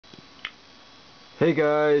Hey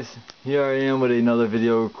guys, here I am with another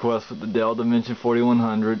video request with the Dell Dimension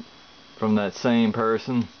 4100 from that same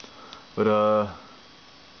person. But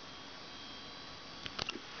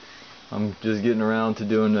I'm just getting around to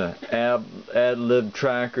doing the Adlib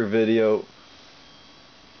Trracker video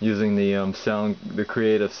using the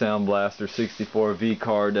creative SoundBlaster 64V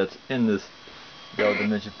card that's in this Dell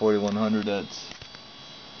Dimension 4100 that's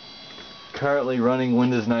currently running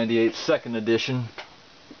Windows 98 2nd edition.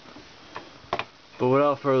 But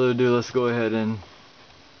without further ado, let's go ahead and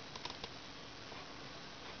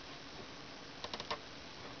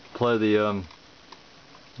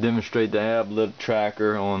demonstrate the Adlib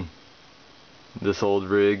Trracker on this old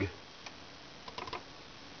rig.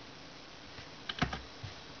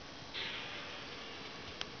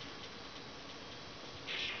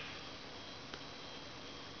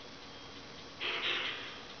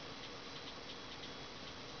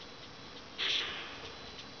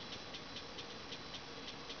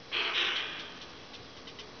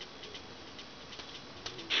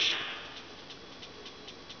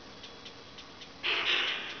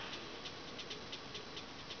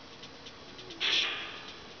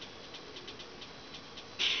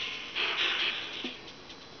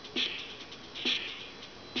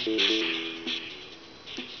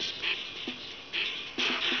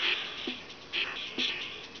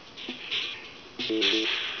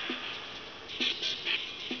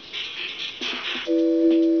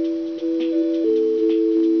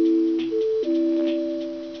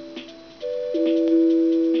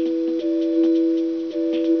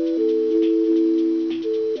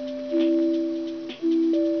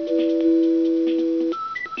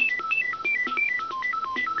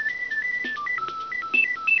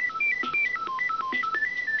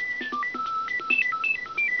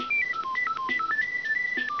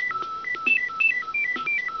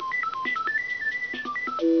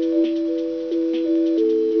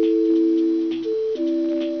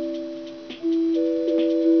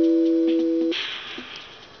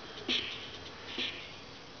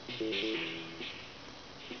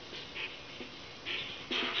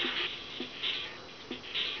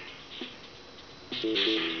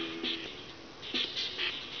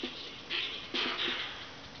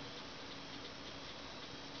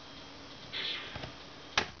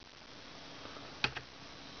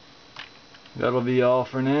 That'll be all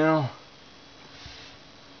for now.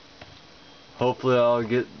 Hopefully I'll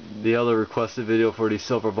get the other requested video for the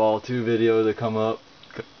Silverball 2 video to come up.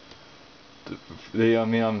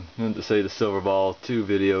 I meant to say the Silverball 2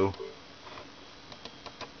 video,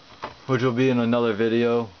 which will be in another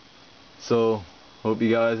video. So hope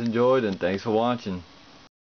you guys enjoyed, and thanks for watching.